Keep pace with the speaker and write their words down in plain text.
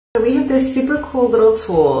We have this super cool little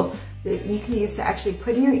tool that you can use to actually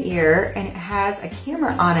put in your ear, and it has a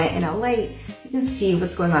camera on it and a light. You can see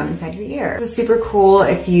what's going on inside your ear. This is super cool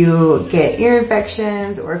if you get ear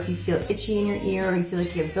infections or if you feel itchy in your ear or you feel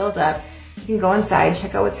like you have buildup. You can go inside,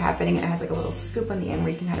 check out what's happening, and it has like a little scoop on the end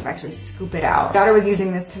where you can kind of actually scoop it out. My daughter was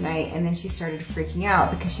using this tonight and then she started freaking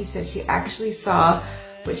out because she said she actually saw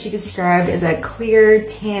what she described as a clear,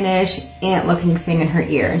 tannish, ant-looking thing in her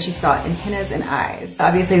ear, and she saw antennas and eyes.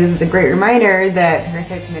 Obviously, this is a great reminder that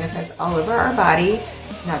parasites manifest all over our body,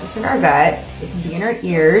 not just in our gut. They can be in our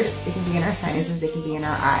ears, they can be in our sinuses, they can be in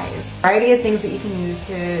our eyes. A variety of things that you can use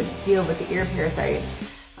to deal with the ear parasites.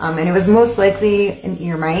 And it was most likely an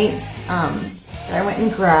ear mite. But I went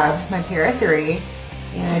and grabbed my Para 3,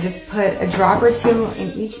 and I just put a drop or two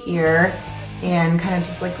in each ear and kind of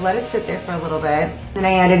just like let it sit there for a little bit. Then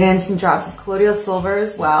I added in some drops of colloidal silver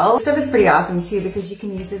as well. This stuff is pretty awesome too because you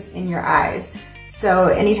can use this in your eyes. So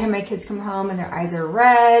anytime my kids come home and their eyes are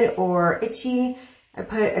red or itchy, I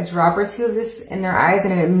put a drop or two of this in their eyes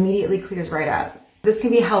and it immediately clears right up. This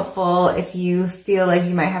can be helpful if you feel like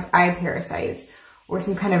you might have eye parasites or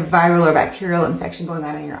some kind of viral or bacterial infection going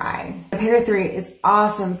on in your eye. The Para 3 is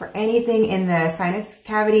awesome for anything in the sinus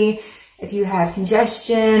cavity. If you have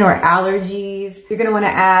congestion or allergies, you're gonna wanna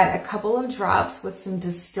add a couple of drops with some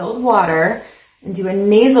distilled water and do a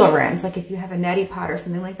nasal rinse, like if you have a neti pot or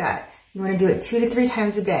something like that. You wanna do it 2 to 3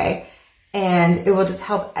 times a day, and it will just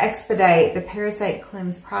help expedite the parasite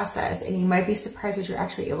cleanse process, and you might be surprised what you're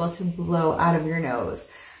actually able to blow out of your nose.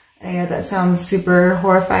 And I know that sounds super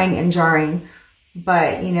horrifying and jarring,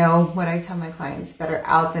 but you know what I tell my clients, better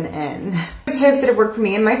out than in. Tips that have worked for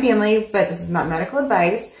me and my family, but this is not medical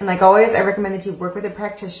advice. And like always, I recommend that you work with a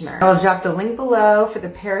practitioner. I'll drop the link below for the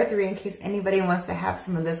Para 3 in case anybody wants to have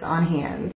some of this on hand.